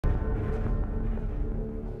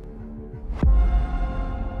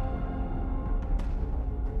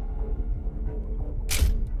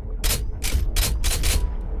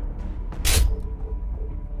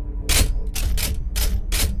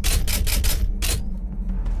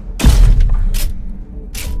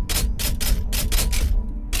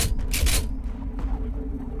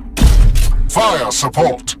require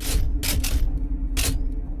support.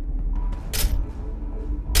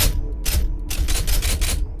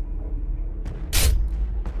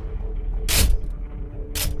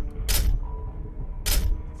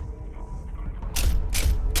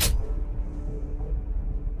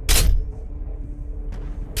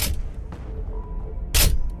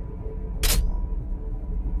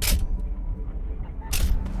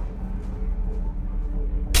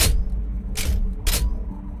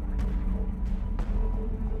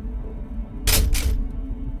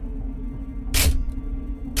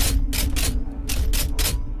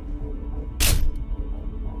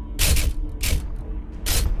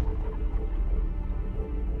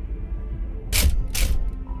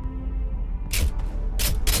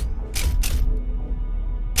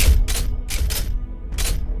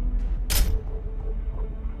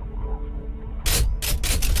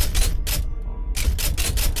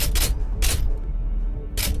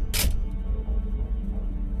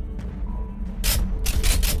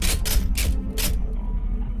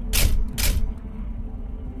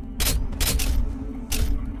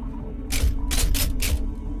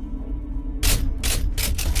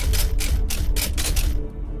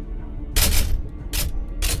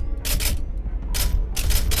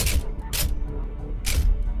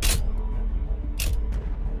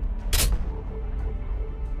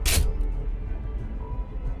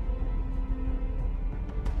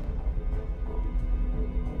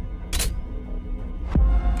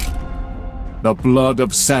 The blood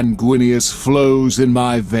of Sanguinius flows in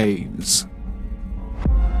my veins.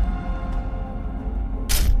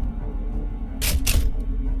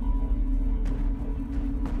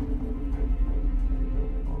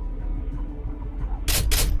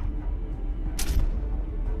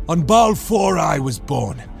 On Balfora I was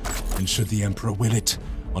born, and should the Emperor will it,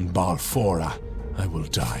 on Balfora I will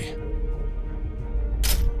die.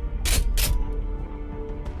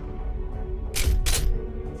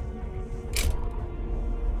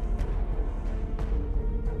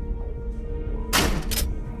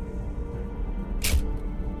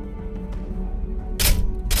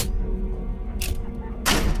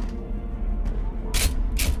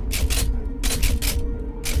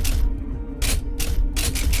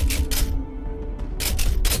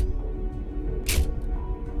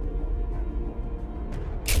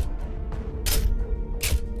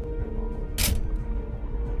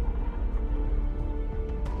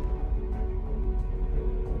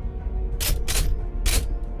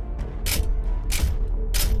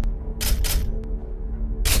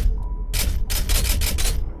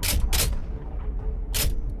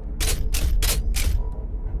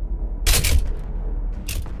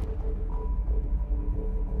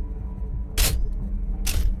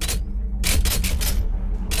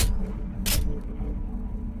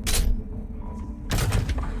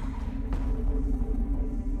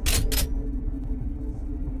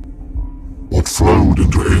 What flowed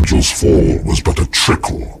into Angel's Fall was but a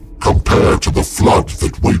trickle compared to the flood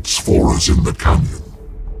that waits for us in the canyon.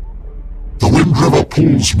 The Wind River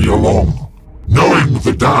pulls me along, knowing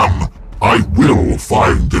the dam I will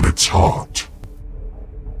find in its heart.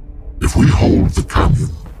 If we hold the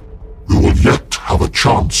canyon, we will yet have a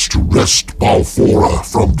chance to wrest Balfora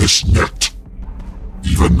from this net.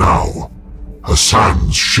 Even now, her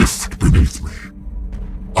sands shift beneath me.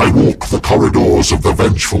 I walk the corridors of the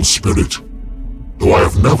vengeful spirit, though I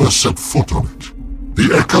have never set foot on it.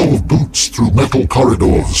 The echo of boots through metal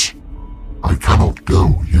corridors. I cannot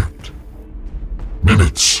go yet.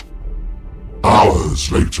 Minutes,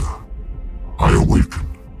 hours later, I awaken,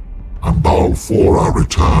 and Balfora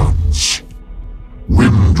returns.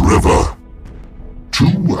 Wind River.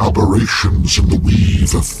 Two aberrations in the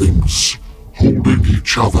weave of things, holding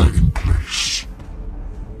each other in place.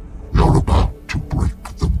 We are about to break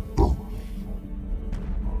them both.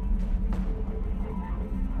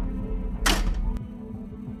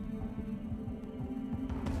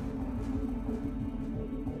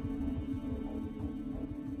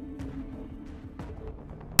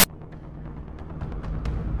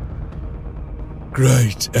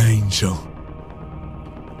 Great Angel,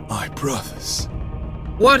 my brothers.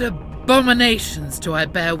 What abominations do I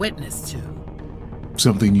bear witness to?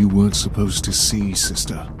 Something you weren't supposed to see,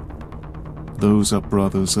 sister. Those are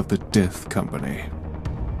brothers of the Death Company.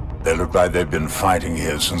 They look like they've been fighting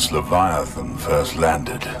here since Leviathan first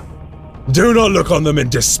landed. Do not look on them in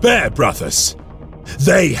despair, brothers.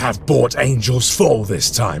 They have bought Angel's Fall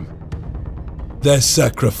this time. Their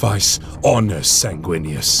sacrifice honors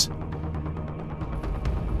Sanguinius.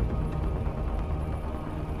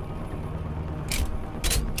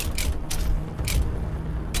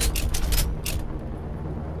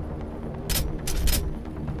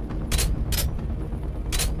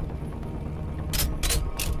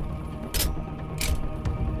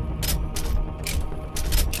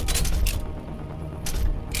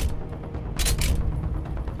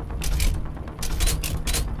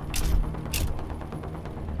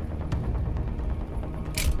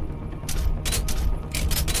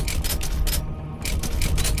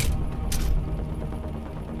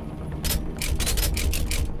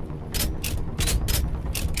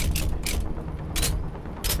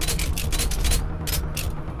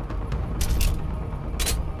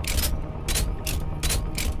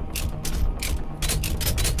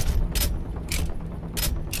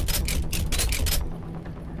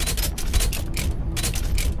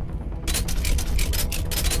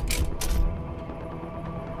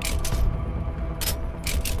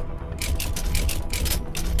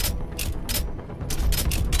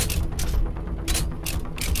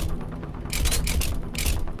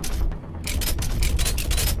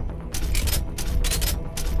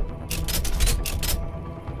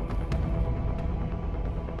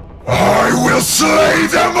 slay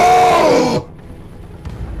them all!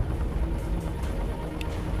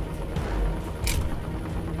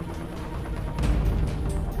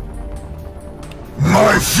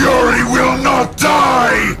 My fury will not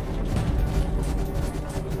die!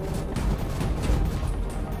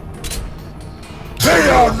 They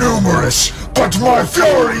are numerous, but my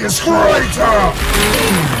fury is greater!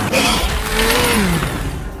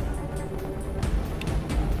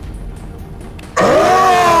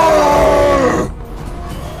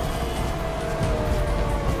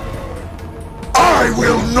 I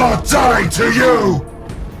will not die to you!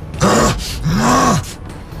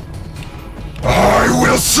 I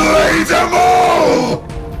will slay them all!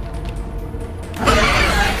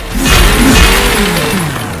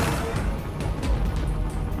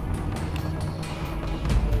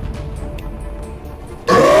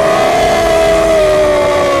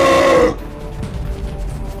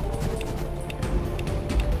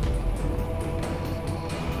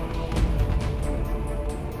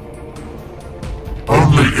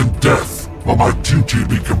 Only in death will my duty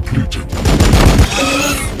be completed.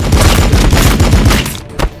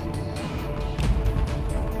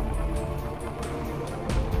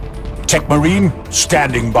 Tech Marine,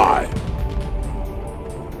 standing by.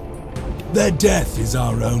 Their death is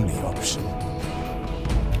our only option.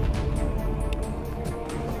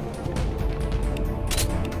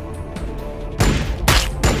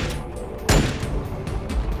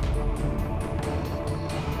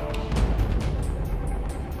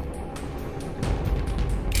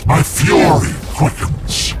 My fury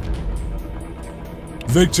quickens.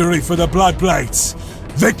 Victory for the Bloodblades!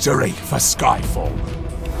 Victory for Skyfall!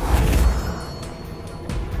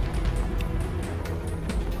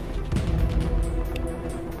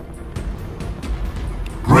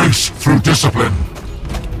 Grace through discipline.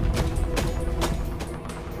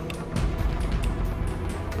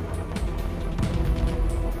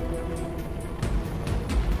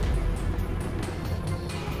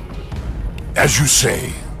 As you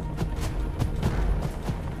say.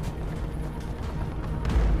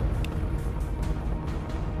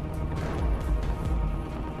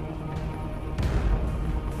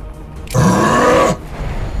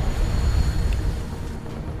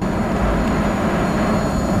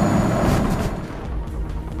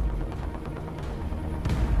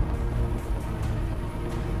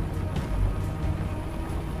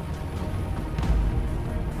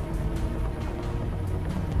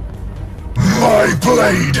 My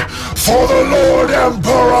blade for the Lord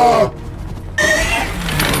Emperor!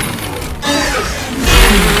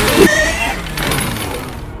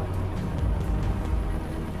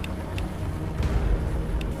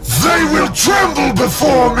 They will tremble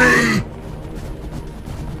before me!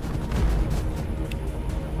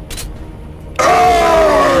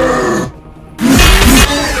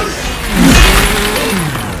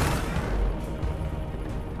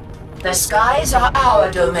 The skies are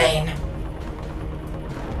our domain.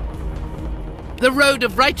 The road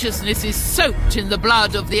of righteousness is soaked in the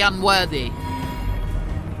blood of the unworthy.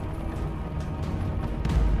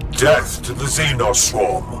 Death to the Xenos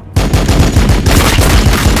swarm.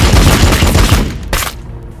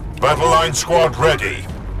 Battle line squad ready.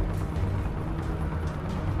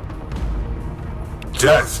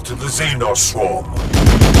 Death to the Xenos swarm.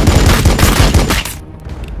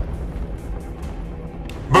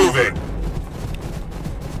 Moving.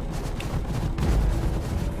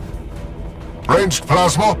 Ranged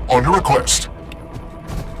plasma on your request.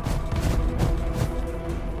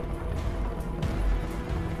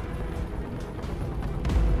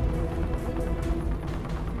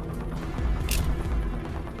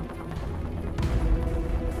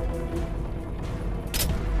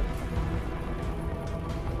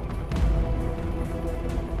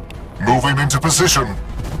 Moving into position.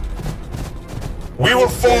 We will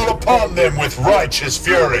fall upon them with righteous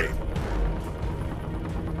fury.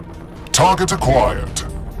 Target acquired.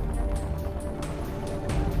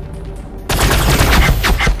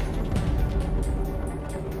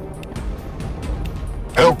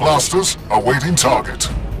 Hell blasters awaiting target.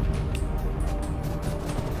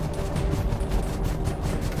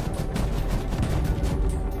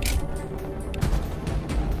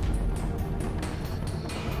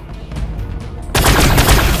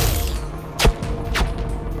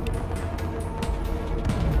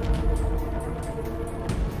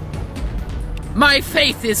 My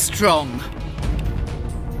faith is strong.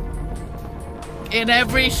 In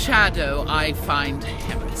every shadow I find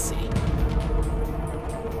heresy.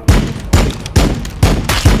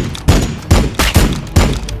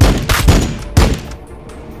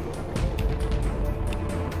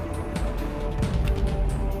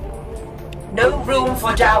 No room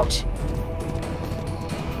for doubt.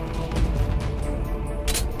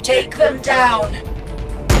 Take them down.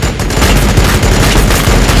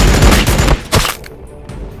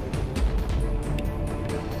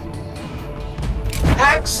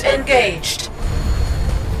 Axe engaged.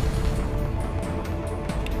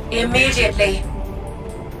 Immediately.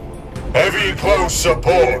 Heavy close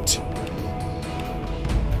support.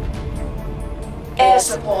 Air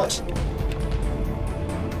support.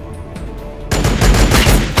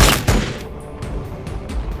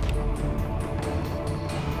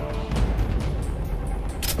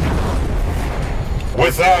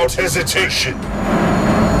 Without hesitation.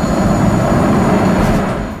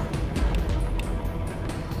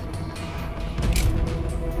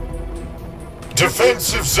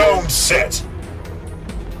 Defensive zone set.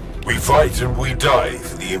 We fight and we die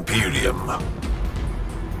for the Imperium.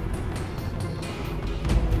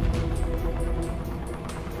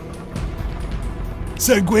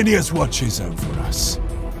 Sanguinius watches over us.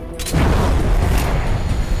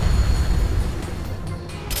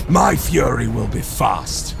 My fury will be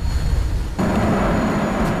fast.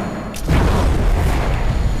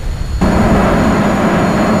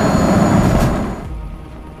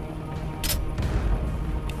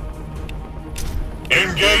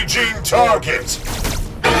 Engaging target.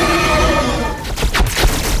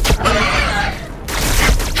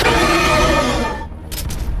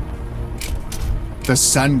 The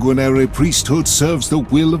sanguinary priesthood serves the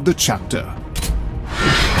will of the chapter.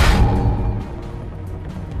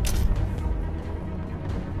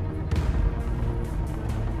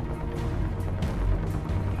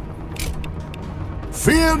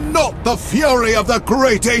 Fear not the fury of the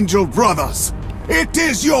great angel brothers! It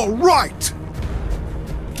is your right!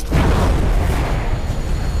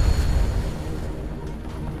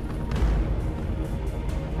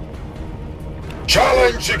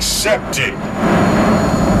 Challenge accepted.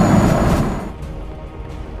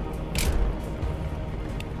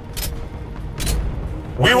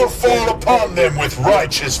 We will fall upon them with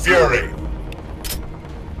righteous fury.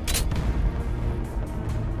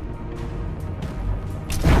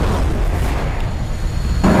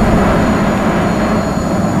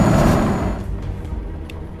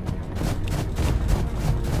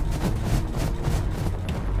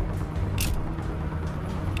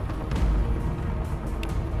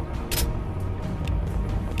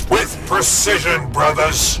 With precision,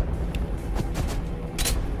 brothers.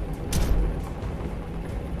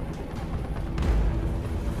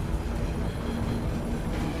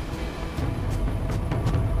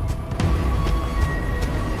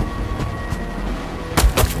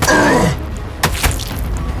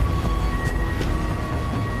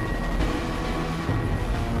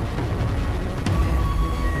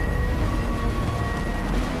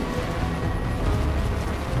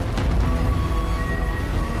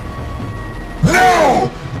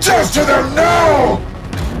 No! Just to them now!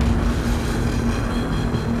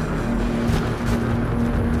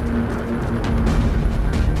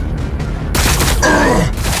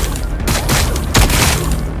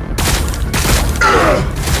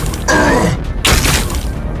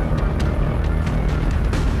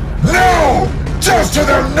 No! Just to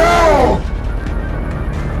them now!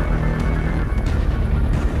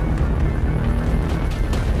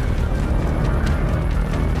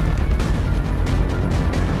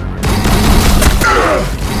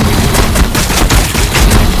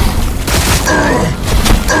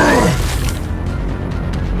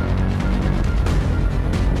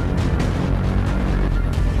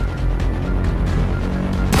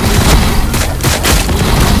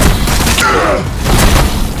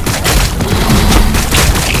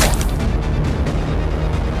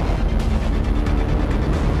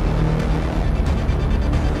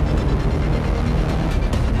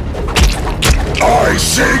 I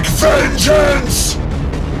seek vengeance!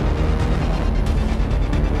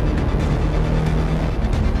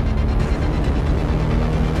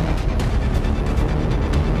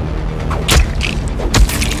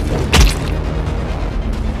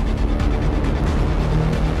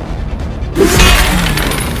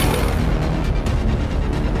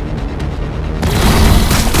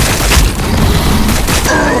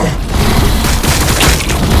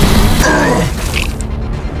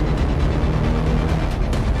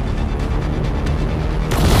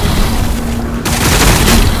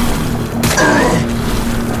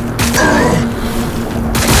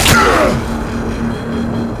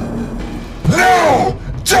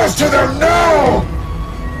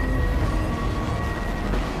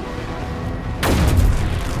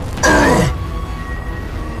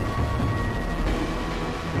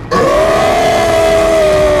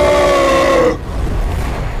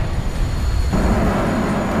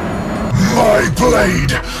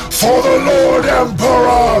 blade for the Lord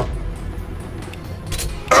Emperor!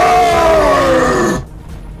 Arr!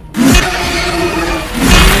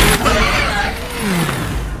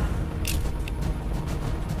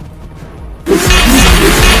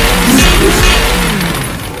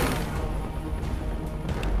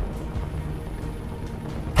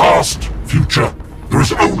 Past, future, there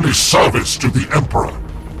is only service to the Emperor.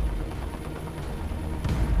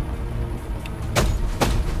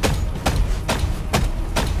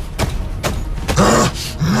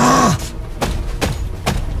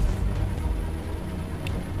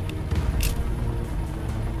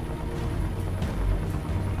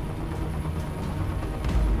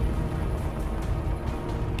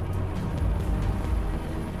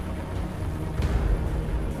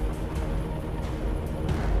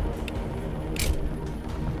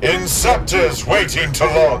 Inceptors waiting to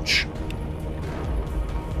launch.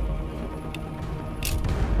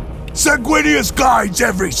 Sanguinius guides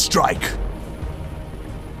every strike.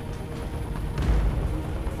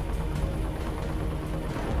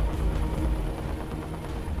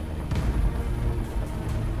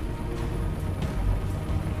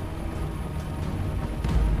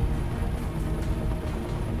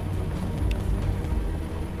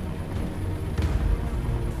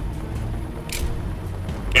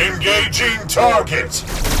 Engaging target.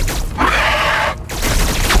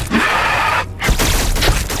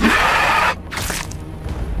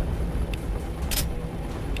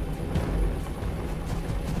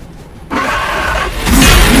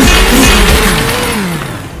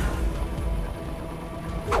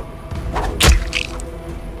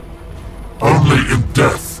 Only in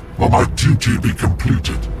death will my duty be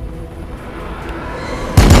completed.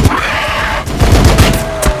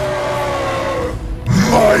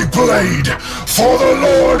 My blade for the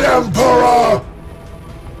Lord Emperor!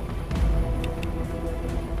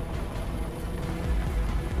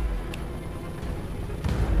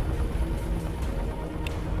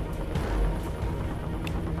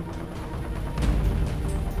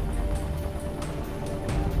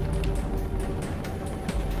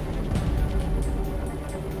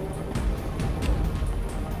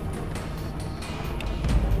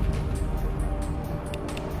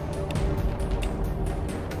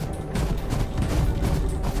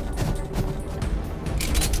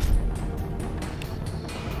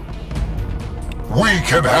 We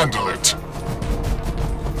can handle it.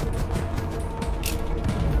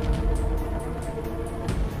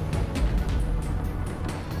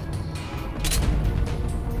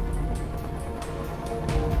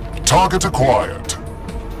 Target acquired.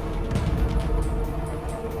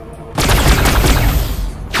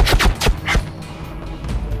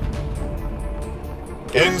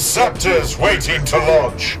 Inceptors waiting to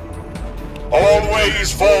launch.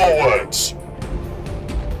 Always forwards.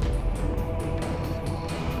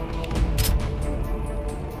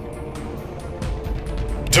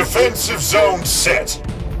 Defensive zone set.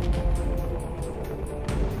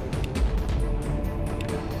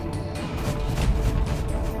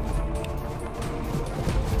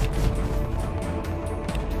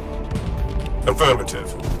 Affirmative.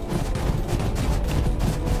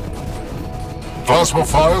 Plasma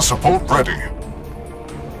fire support ready.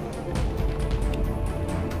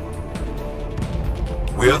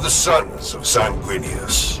 We are the sons of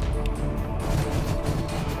Sanguinius.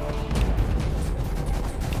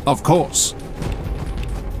 Of course.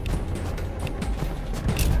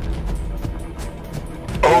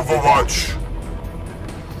 Overwatch.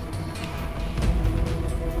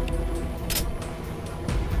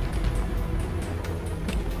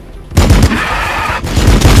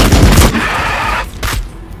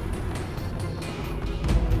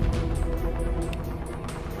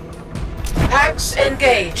 Axe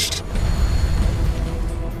engaged.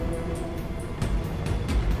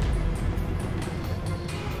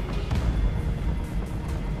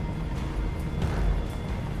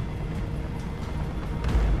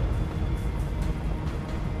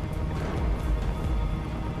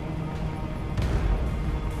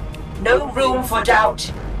 No room for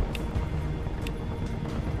doubt.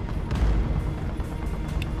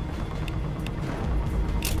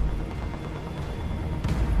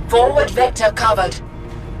 Forward vector covered.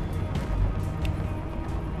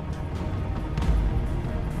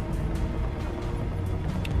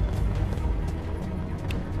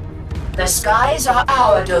 The skies are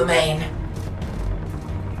our domain.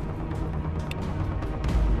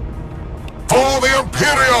 For the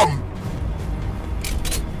Imperium!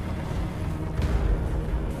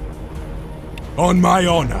 On my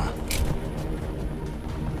honor.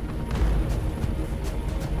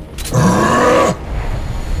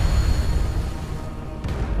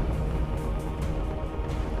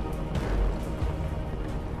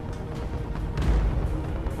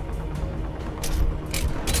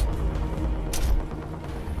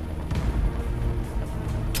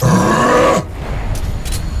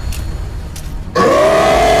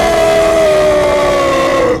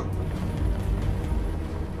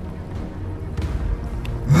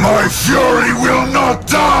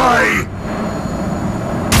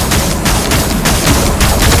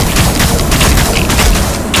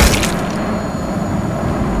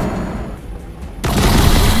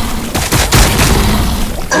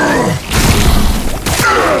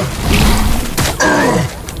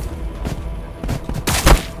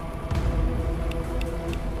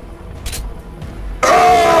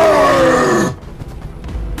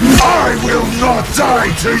 not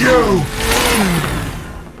die to you!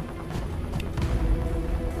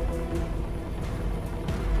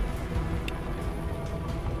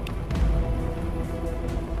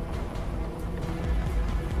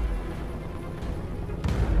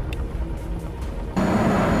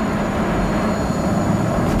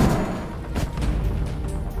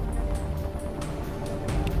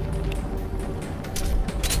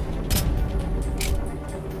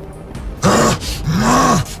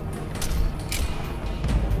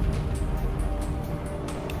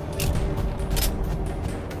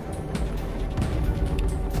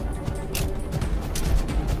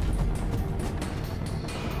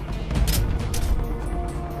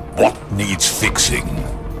 What needs fixing?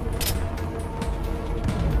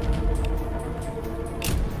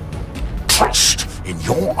 Trust in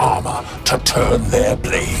your armor to turn their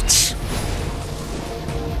blades.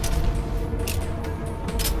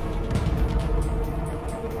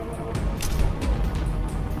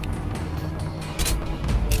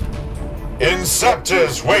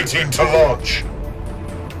 Inceptors waiting to launch.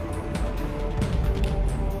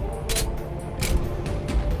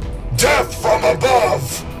 Death from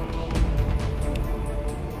above!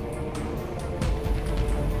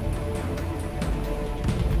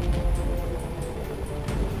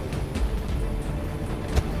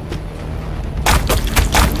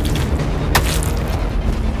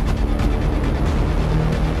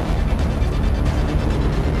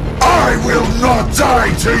 I will not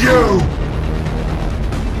die to you!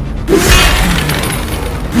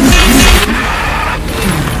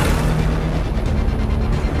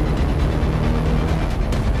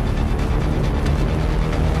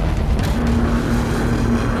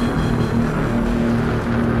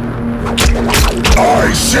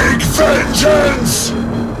 I seek vengeance!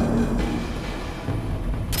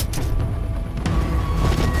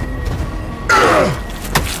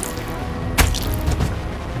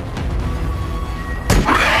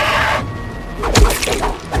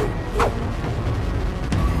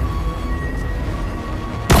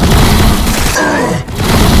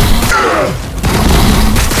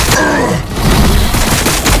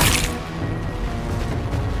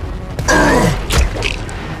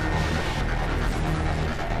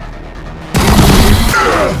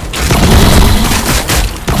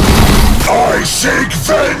 I seek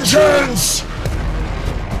vengeance!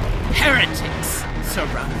 Heretics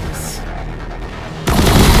surround us.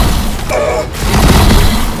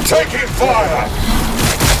 Taking fire!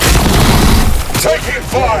 Taking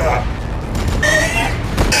fire!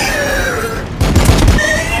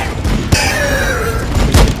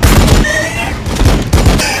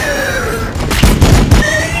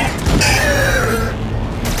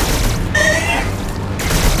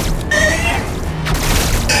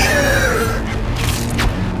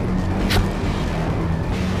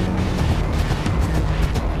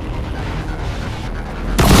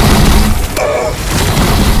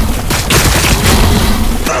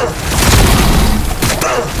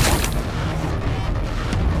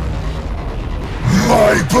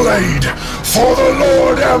 My blade for the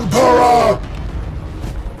Lord Emperor!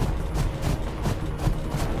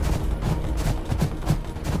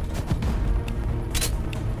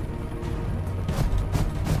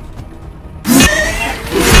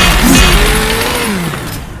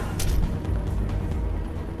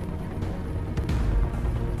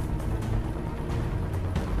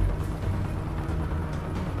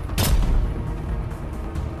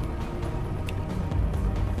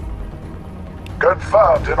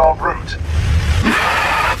 Confirmed and en route.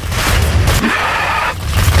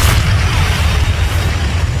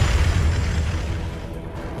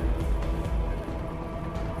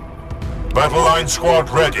 Battle line squad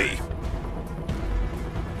ready.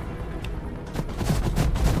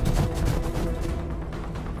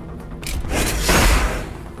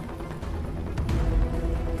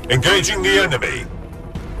 Engaging the enemy.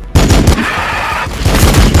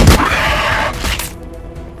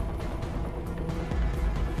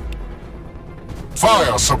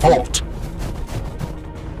 Fire support!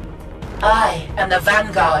 I am the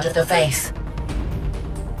vanguard of the faith.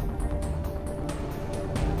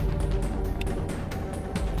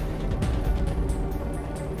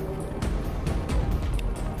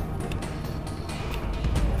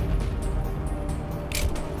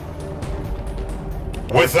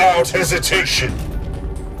 Without hesitation.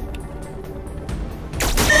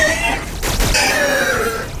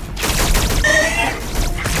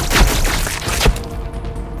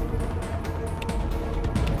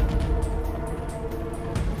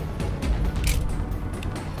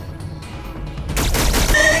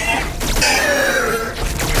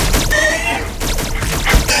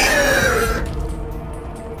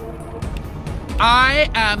 I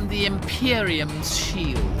am the Imperium's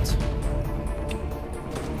shield.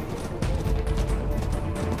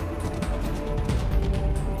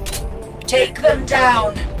 Take them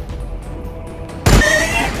down.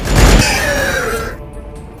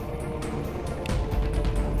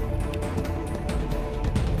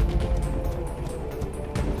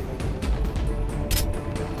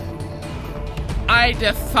 I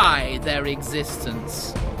defy their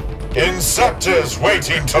existence. Inceptors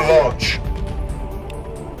waiting to launch.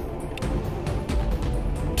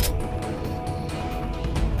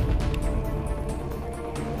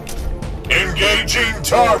 Engaging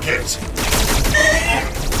target.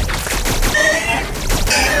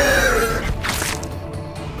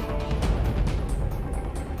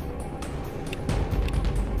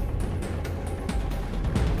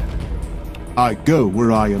 I go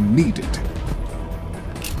where I am needed.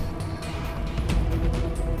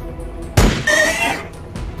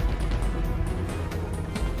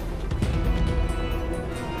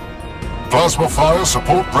 Plasma fire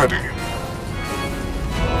support ready.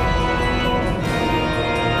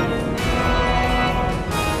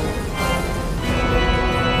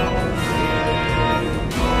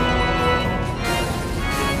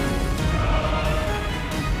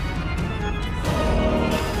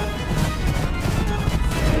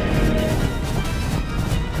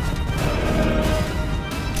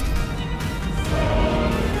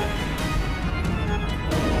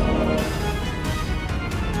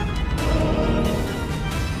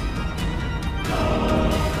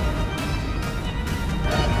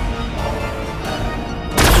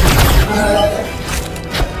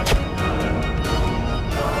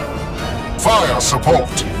 Fire support.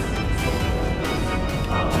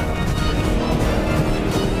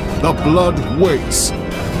 The blood waits.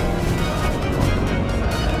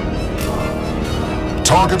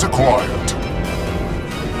 Target acquired.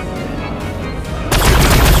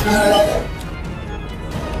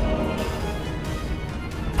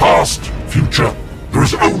 Past, future, there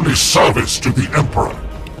is only service to the Emperor.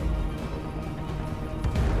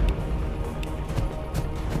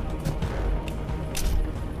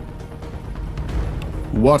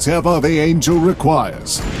 Whatever the angel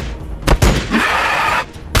requires.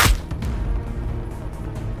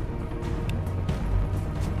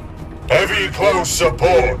 Heavy close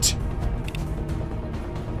support.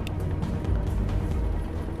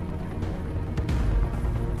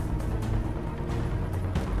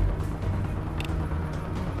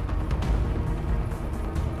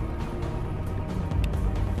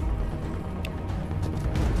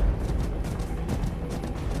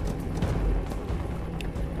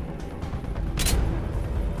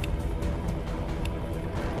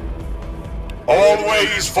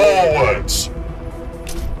 Always forwards.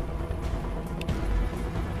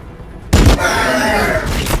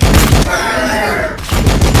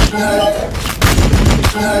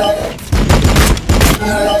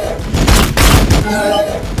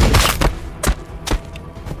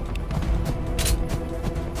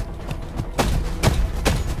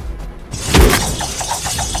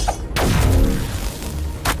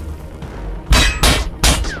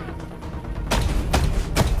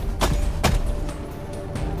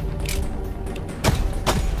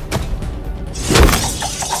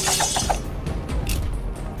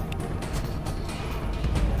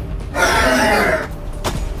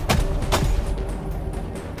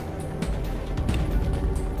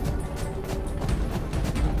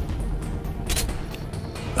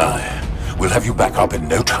 We'll have you back up in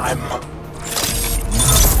no time.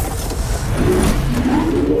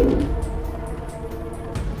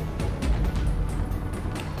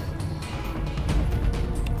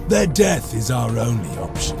 Their death is our only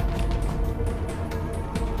option.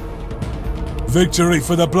 Victory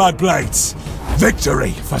for the Bloodblades!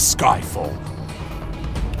 Victory for Skyfall!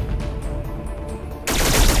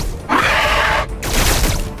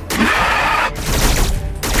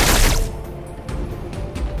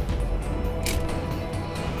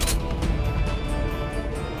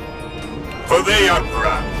 For the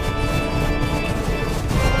Emperor!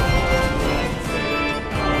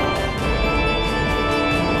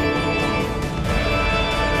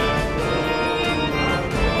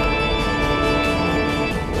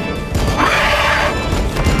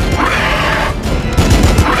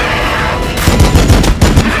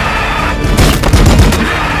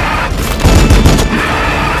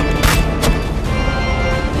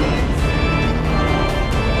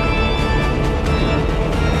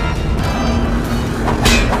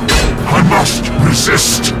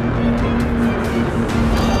 Resist!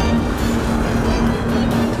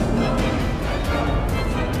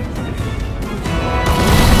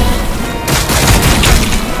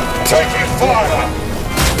 Taking fire!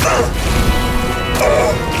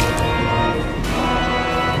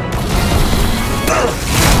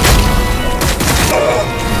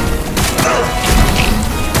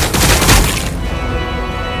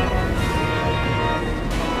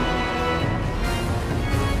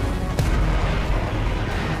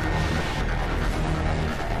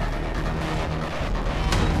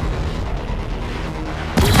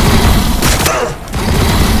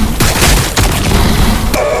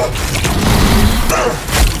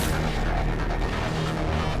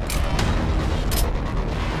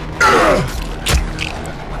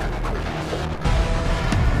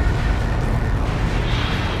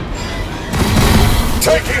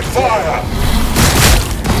 Taking fire!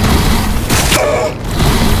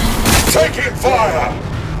 Taking fire!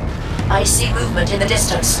 I see movement in the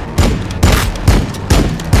distance.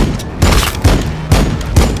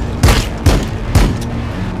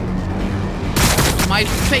 My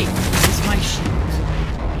faith is my shield.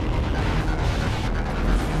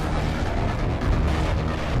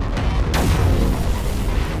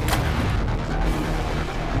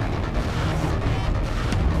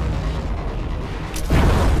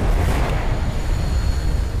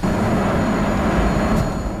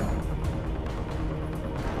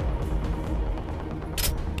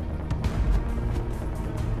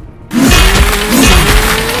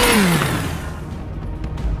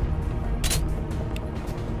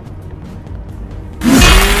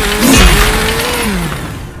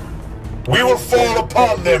 We will fall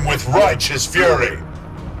upon them with righteous fury.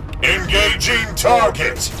 Engaging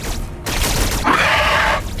target.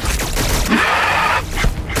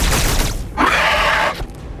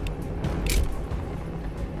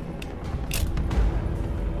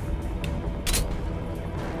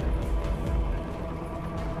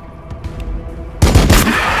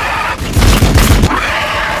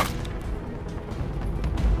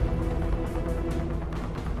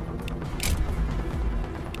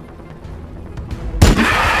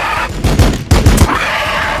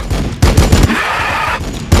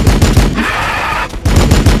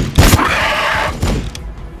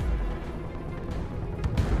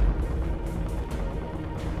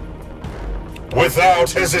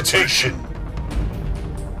 Without hesitation.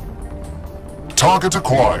 Target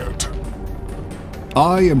acquired.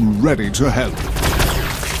 I am ready to help.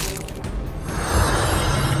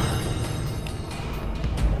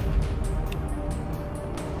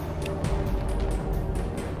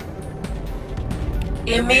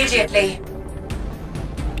 Immediately.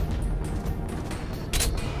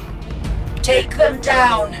 Take them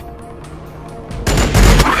down.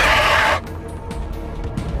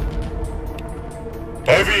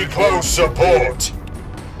 Heavy close support.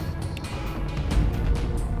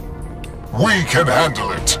 We can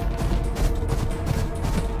handle it.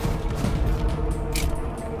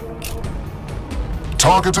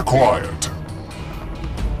 Target acquired.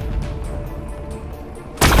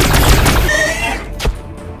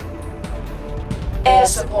 Air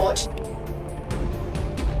support.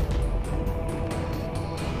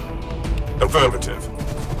 Affirmative.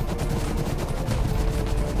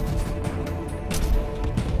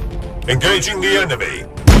 Engaging the enemy.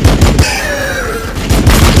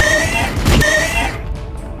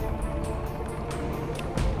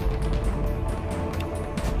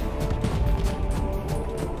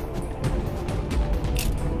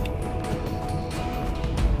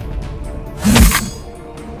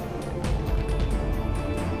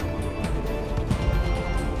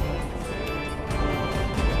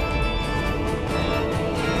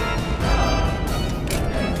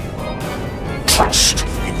 Trust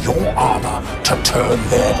in your armor to turn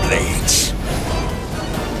their blades.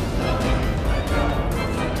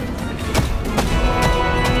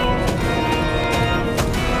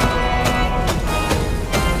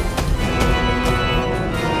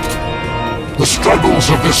 The struggles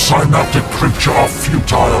of this synaptic creature are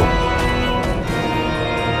futile.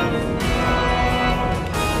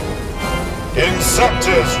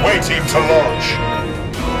 Inceptors waiting to launch.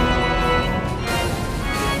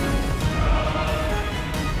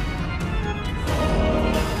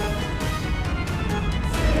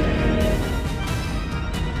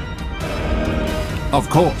 Of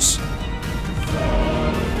course.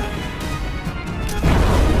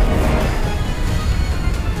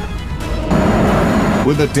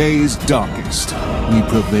 When the day's darkest, we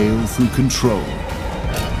prevail through control.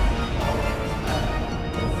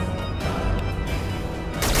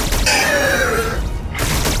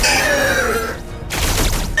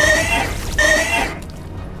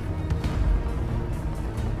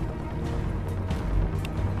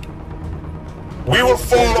 We will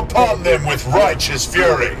fall upon them with righteous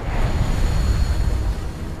fury.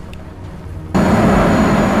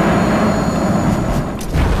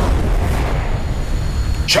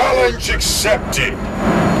 Challenge accepted!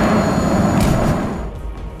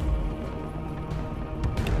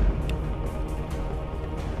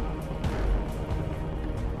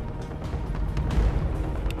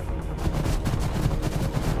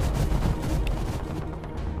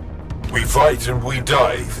 We fight and we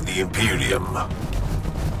die for the Imperium.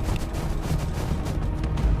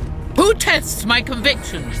 Who tests my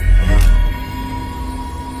convictions?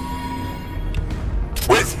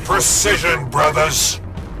 With precision, brothers!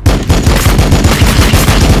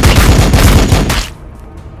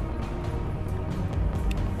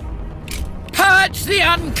 Purge the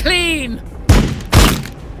unclean!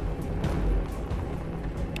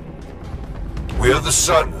 We are the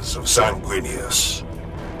sons of Sanguinius.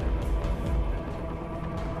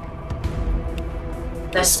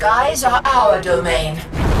 The skies are our domain.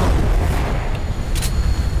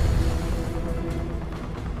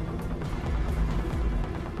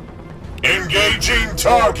 Engaging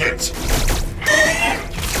target!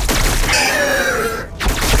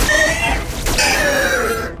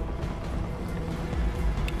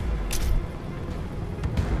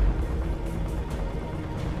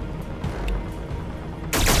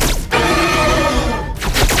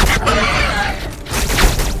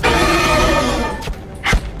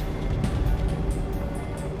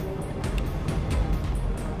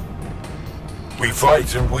 We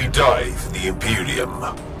fight and we die for the Imperium.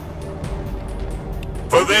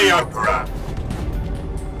 For the Emperor!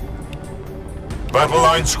 Battle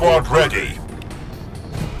line squad ready.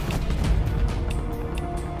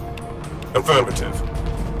 Affirmative.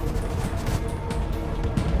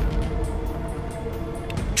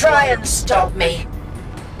 Try and stop me.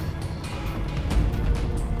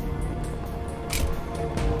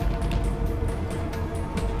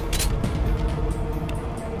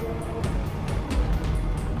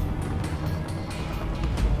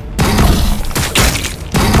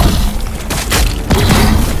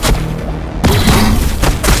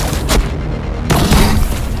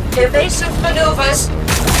 Evasive maneuvers.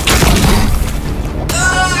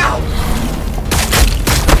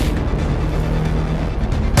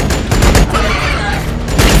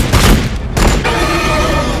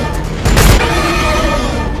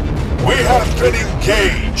 We have been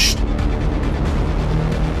engaged.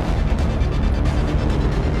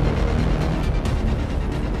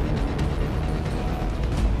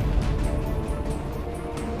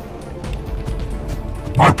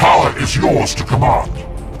 My power is yours to command.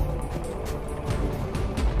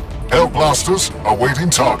 Hellblasters awaiting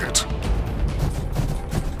target.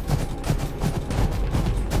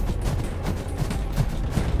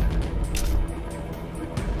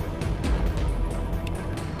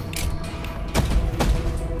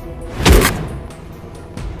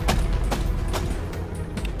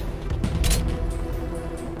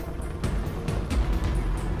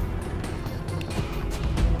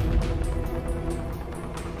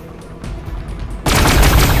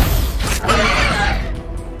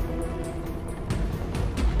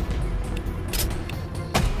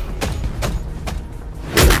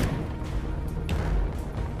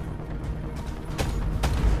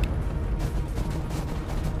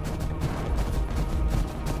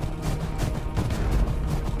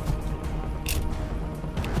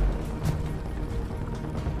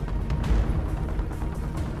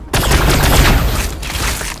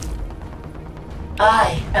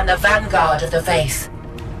 I am the vanguard of the faith.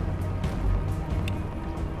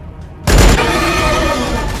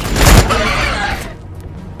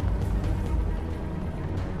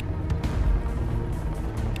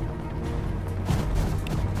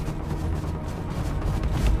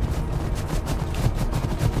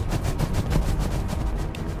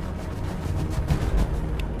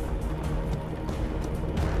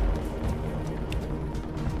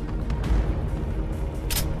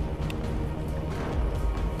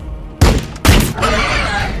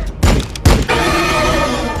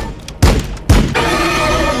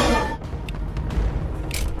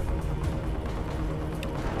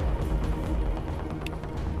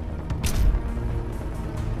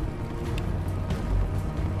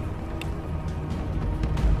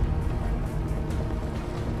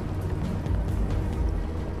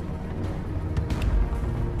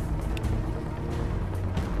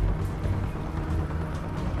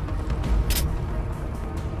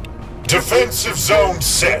 Defensive zone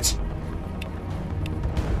set.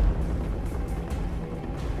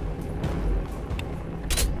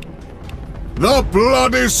 The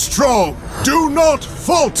blood is strong! Do not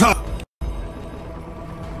falter!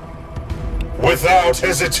 Without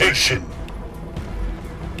hesitation.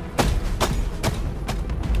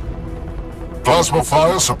 Plasma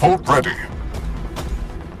fire support ready.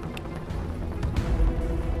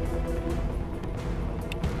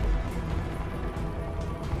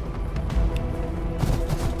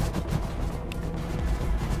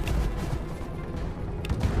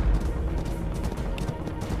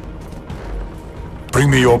 Bring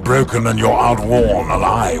me your broken and your outworn, and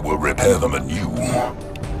I will repair them anew.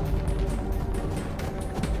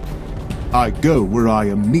 I go where I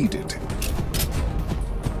am needed.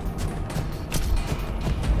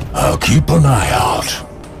 I'll keep an eye out.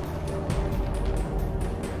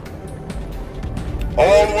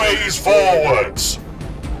 Always forwards!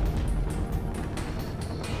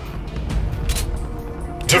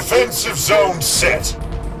 Defensive zone set!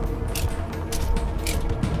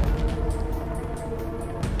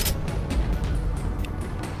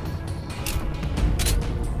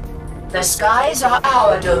 The skies are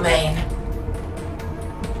our domain.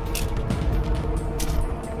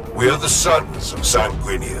 We are the sons of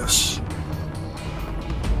Sanguinius.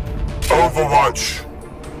 Overwatch!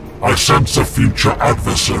 I sense a future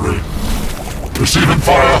adversary. Receiving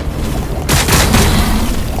fire!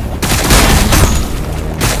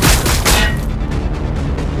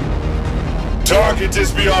 Target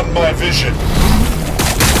is beyond my vision.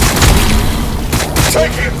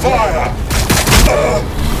 Taking fire!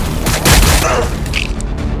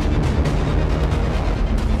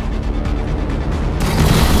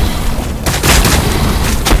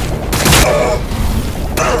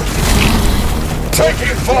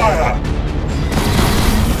 Taking fire!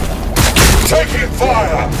 Taking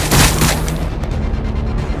fire!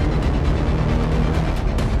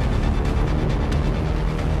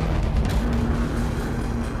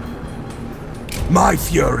 My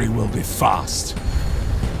fury will be fast.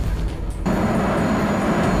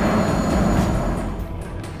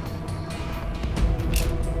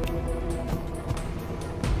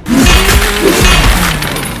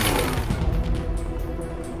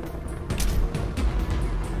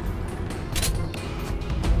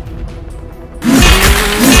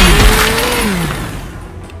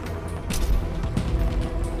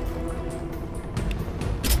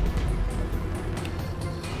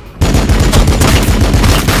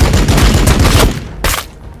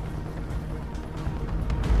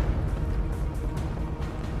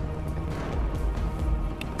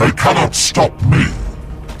 They cannot stop me.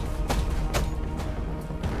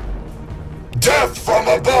 Death from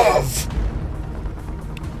above!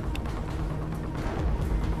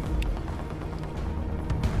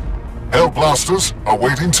 Hellblasters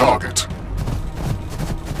awaiting target.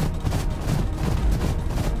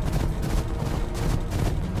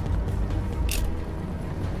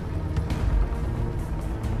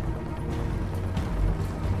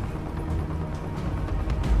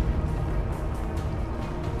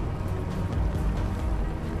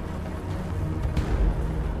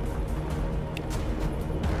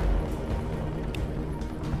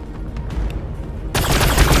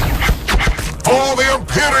 For the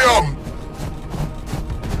Imperium!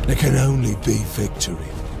 There can only be victory.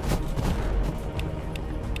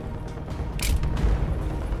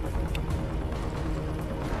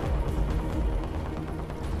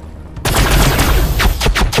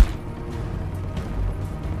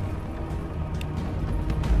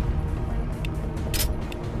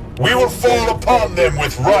 We will fall upon them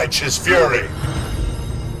with righteous fury.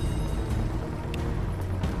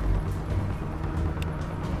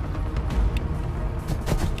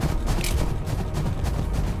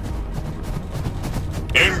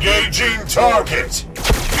 Engaging target.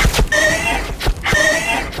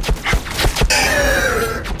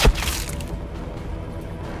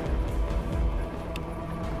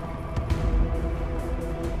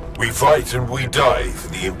 We fight and we die for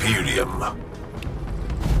the Imperium.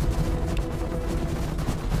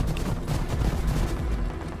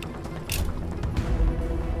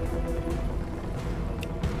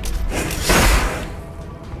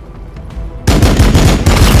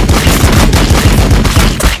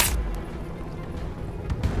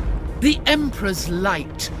 The Emperor's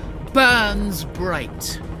light burns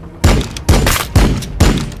bright.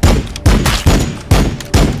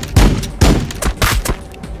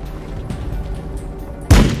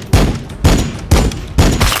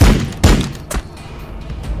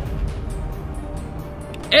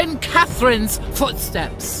 In Catherine's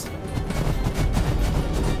footsteps.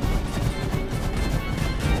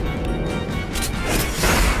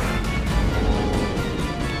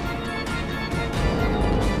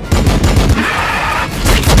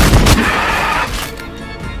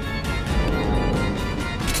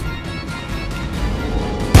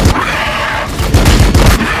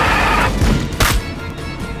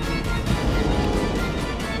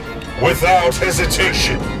 Without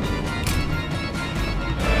hesitation.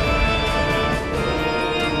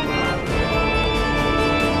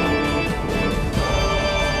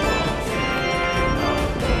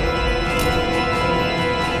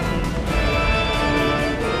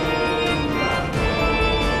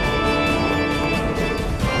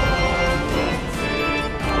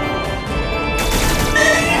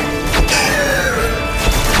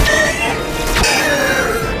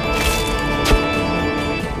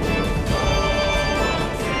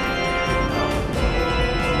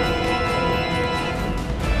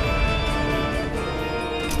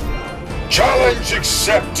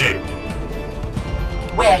 Accepted.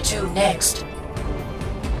 Where to next?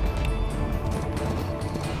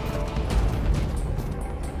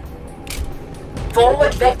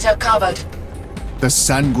 Forward vector covered. The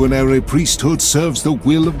sanguinary priesthood serves the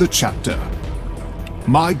will of the chapter.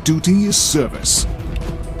 My duty is service.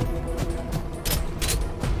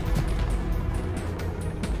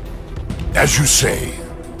 As you say.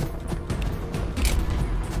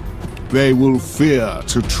 They will fear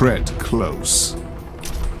to tread close.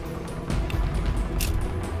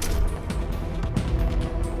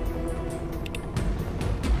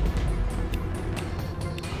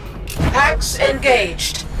 Packs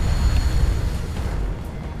engaged.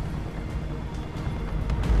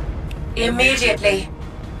 Immediately.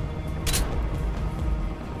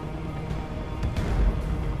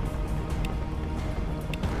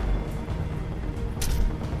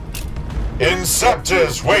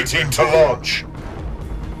 Inceptors waiting to launch.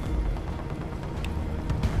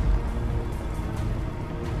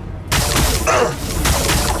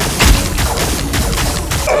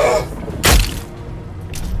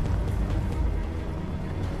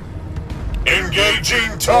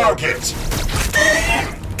 Engaging target.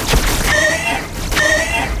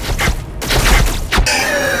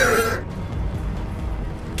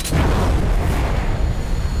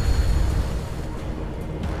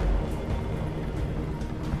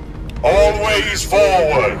 Always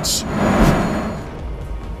forwards.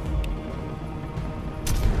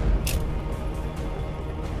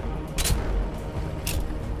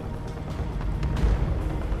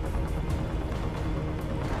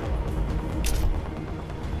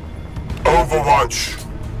 Overwatch.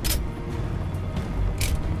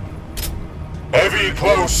 Heavy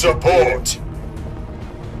close support.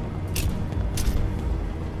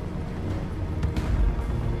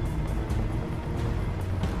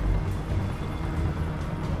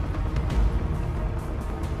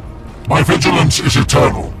 My vigilance is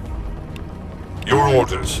eternal. Your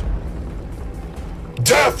orders.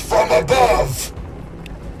 Death from above!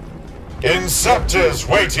 Inceptors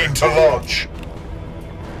waiting to launch.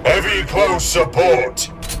 Heavy close support.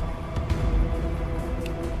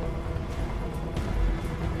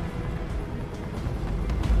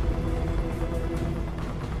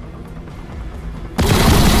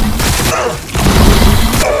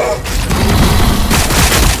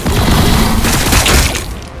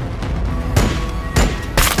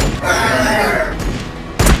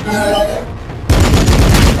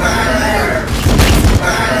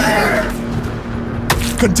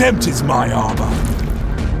 Contempt is my armor.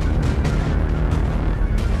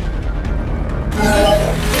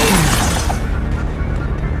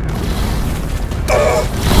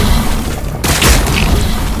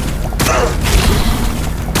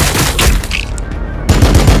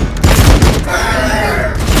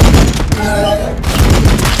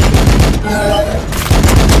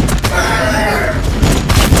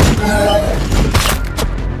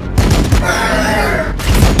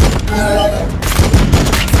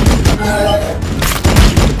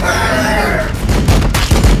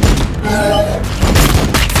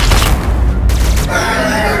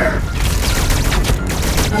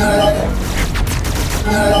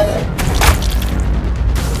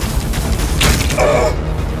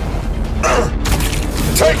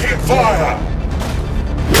 Taking fire!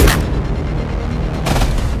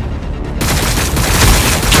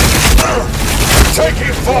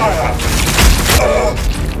 Taking fire!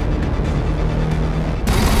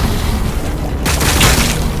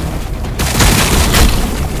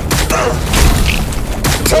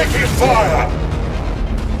 Taking fire!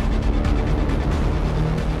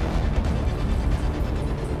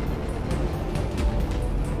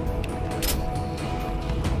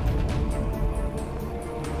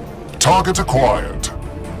 Target acquired.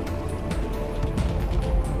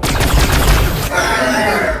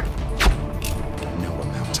 No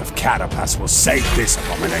amount of carapace will save this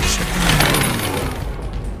abomination.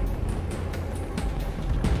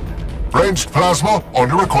 Ranged plasma on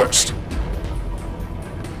your request.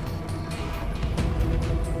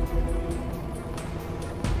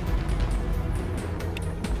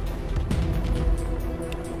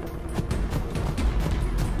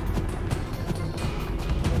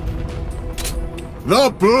 The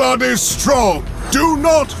blood is strong! Do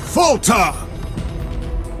not falter!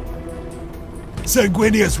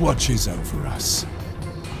 Sanguinius watches over us.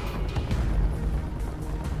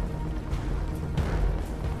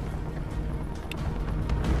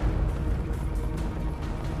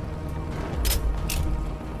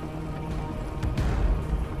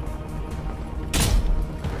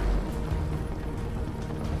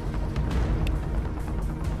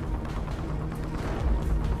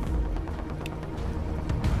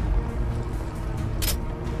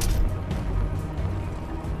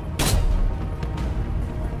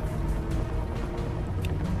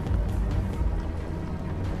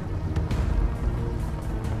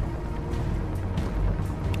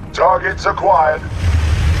 Targets acquired.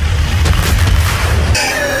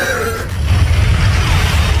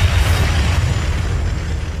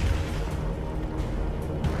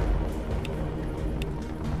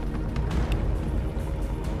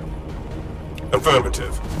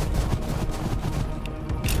 Affirmative.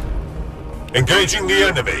 Engaging the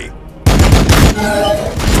enemy.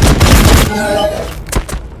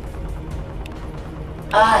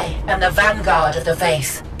 I am the vanguard of the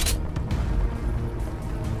faith.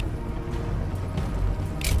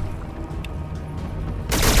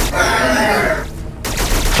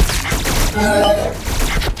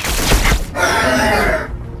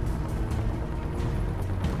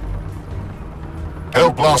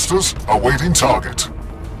 Hellblasters awaiting target.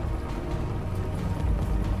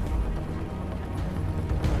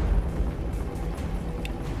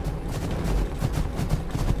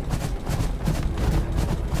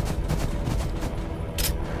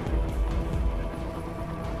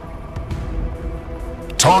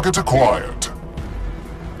 Target acquired.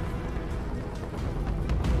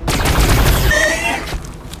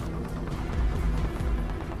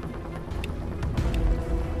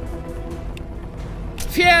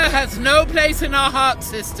 Fear has no place in our hearts,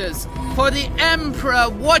 sisters, for the Emperor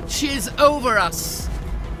watches over us.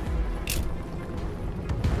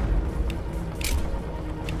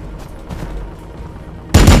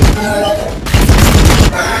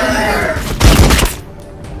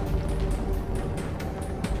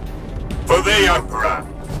 For the Emperor.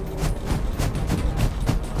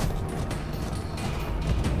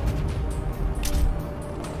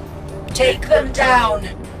 Take them down.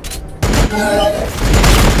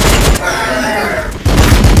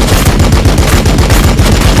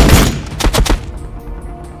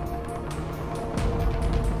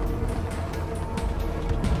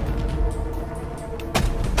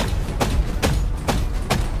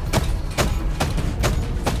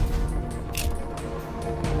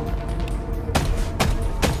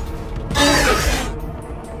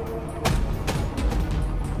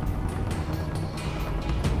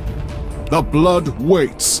 The blood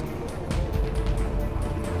waits.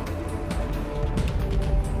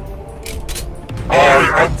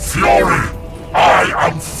 I am fury! I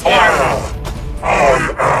am fire!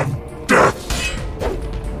 I am death!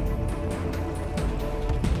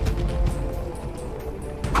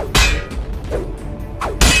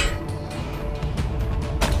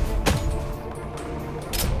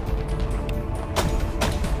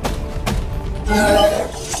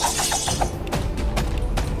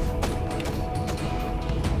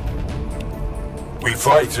 We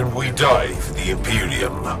fight and we die for the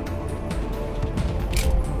Imperium.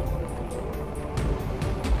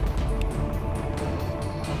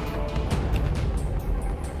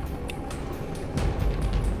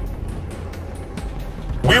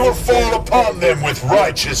 We will fall upon them with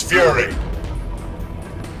righteous fury.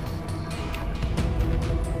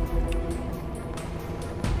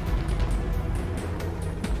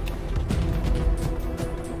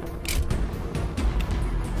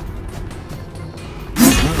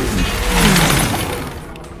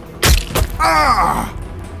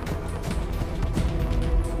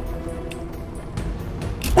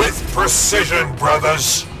 With precision,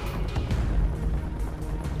 brothers.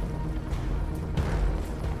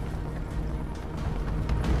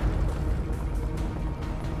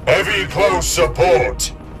 Heavy close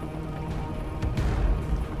support.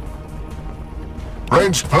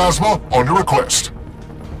 Ranged plasma on your request.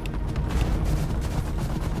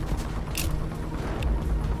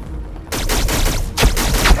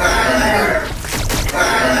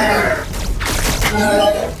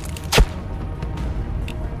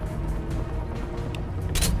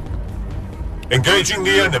 Engaging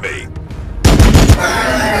the enemy.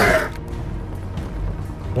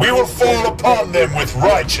 We will fall upon them with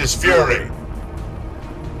righteous fury.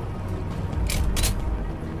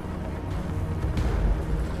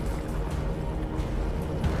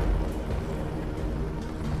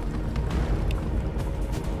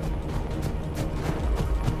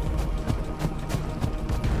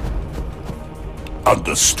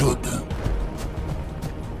 Understood.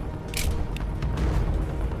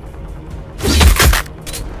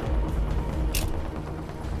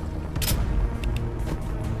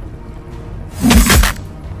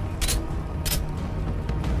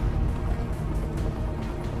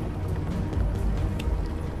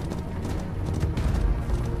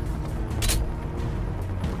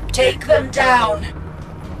 Take them down.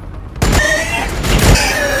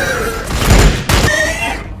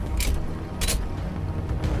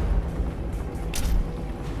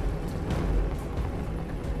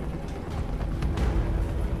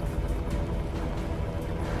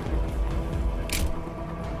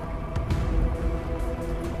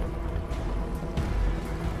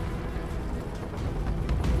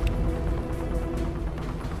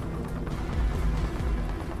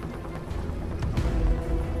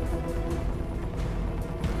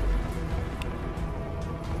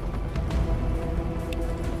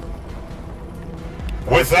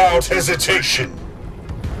 Without hesitation.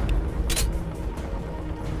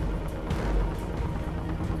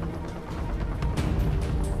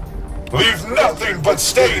 Leave nothing but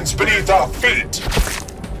stains beneath our feet!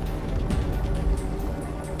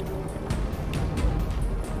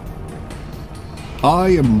 I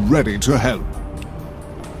am ready to help.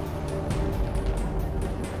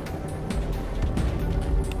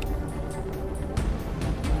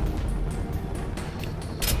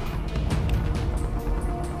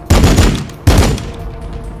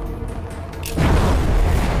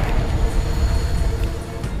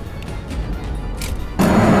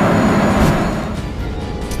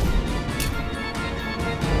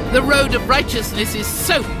 The road of righteousness is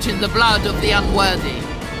soaked in the blood of the unworthy.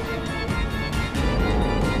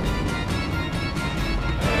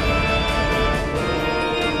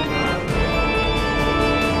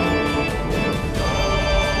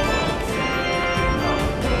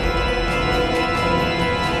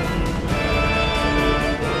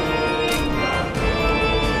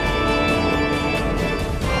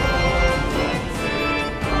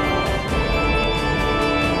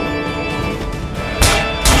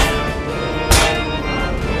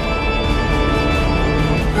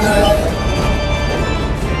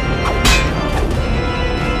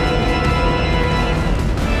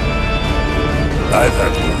 I've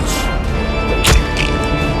had worse.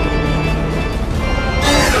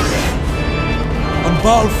 On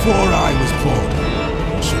Balfora I was born.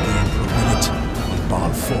 Should the Emperor win it, on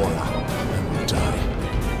Balfora I will die.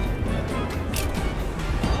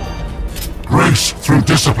 Grace through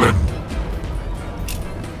discipline.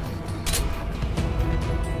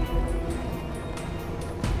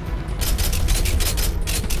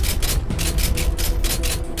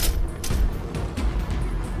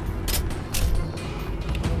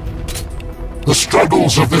 The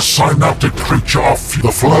struggles of this synaptic creature are few.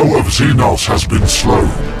 The flow of Xenos has been slow.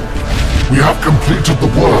 We have completed the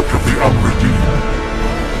work of the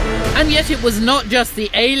unredeemed. And yet it was not just the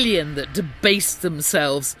alien that debased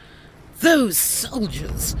themselves. Those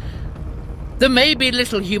soldiers. There may be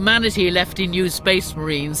little humanity left in you Space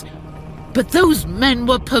Marines, but those men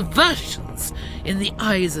were perversions in the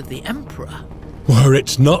eyes of the Emperor. Were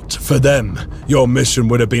it not for them, your mission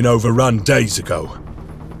would have been overrun days ago.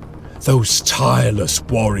 Those tireless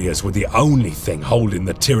warriors were the only thing holding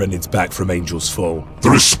the Tyranids back from Angel's Fall. The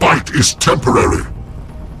respite is temporary.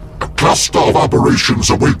 A cluster of aberrations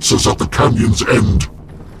awaits us at the canyon's end.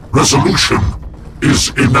 Resolution is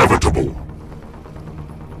inevitable.